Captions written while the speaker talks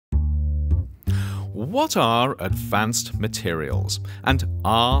What are advanced materials, and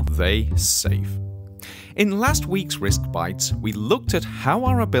are they safe? In last week's Risk Bites, we looked at how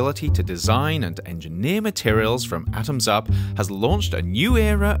our ability to design and engineer materials from atoms up has launched a new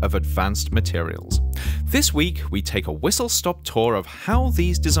era of advanced materials. This week, we take a whistle-stop tour of how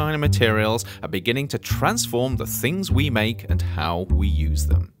these designer materials are beginning to transform the things we make and how we use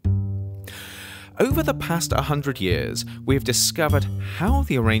them. Over the past 100 years, we have discovered how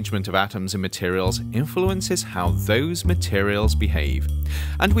the arrangement of atoms in materials influences how those materials behave.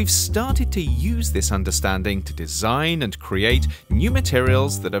 And we've started to use this understanding to design and create new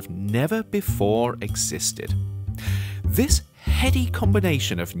materials that have never before existed. This heady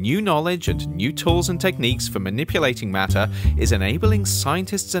combination of new knowledge and new tools and techniques for manipulating matter is enabling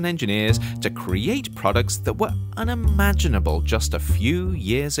scientists and engineers to create products that were unimaginable just a few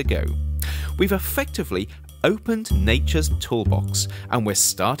years ago. We've effectively opened nature's toolbox, and we're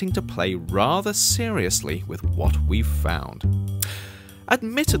starting to play rather seriously with what we've found.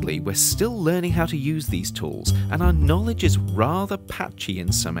 Admittedly, we're still learning how to use these tools, and our knowledge is rather patchy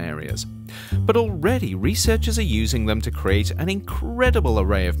in some areas. But already researchers are using them to create an incredible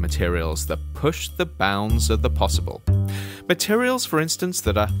array of materials that push the bounds of the possible. Materials, for instance,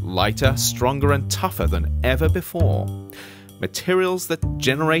 that are lighter, stronger, and tougher than ever before. Materials that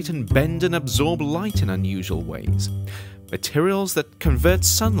generate and bend and absorb light in unusual ways. Materials that convert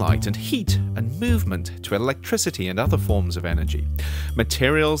sunlight and heat and movement to electricity and other forms of energy.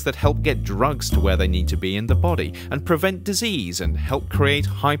 Materials that help get drugs to where they need to be in the body and prevent disease and help create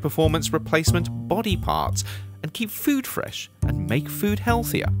high-performance replacement body parts and keep food fresh and make food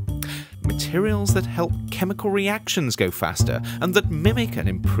healthier. Materials that help chemical reactions go faster and that mimic and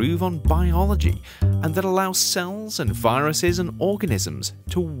improve on biology and that allow cells and viruses and organisms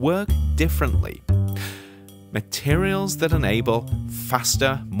to work differently. Materials that enable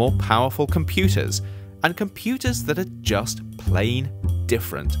faster, more powerful computers, and computers that are just plain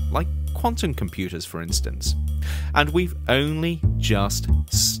different, like quantum computers, for instance. And we've only just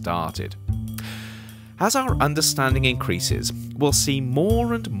started. As our understanding increases, we'll see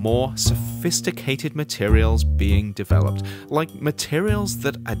more and more sophisticated materials being developed, like materials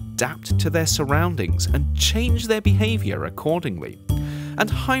that adapt to their surroundings and change their behavior accordingly. And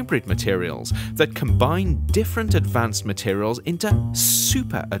hybrid materials that combine different advanced materials into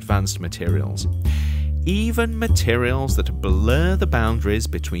super advanced materials. Even materials that blur the boundaries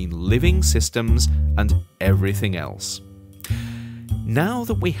between living systems and everything else. Now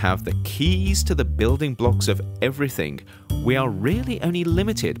that we have the keys to the building blocks of everything, we are really only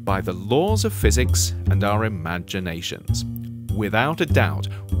limited by the laws of physics and our imaginations. Without a doubt,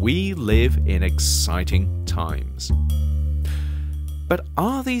 we live in exciting times. But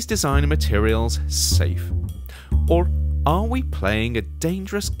are these designer materials safe? Or are we playing a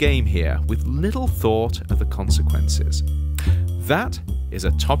dangerous game here with little thought of the consequences? That is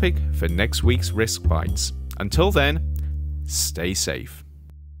a topic for next week's Risk Bites. Until then, stay safe.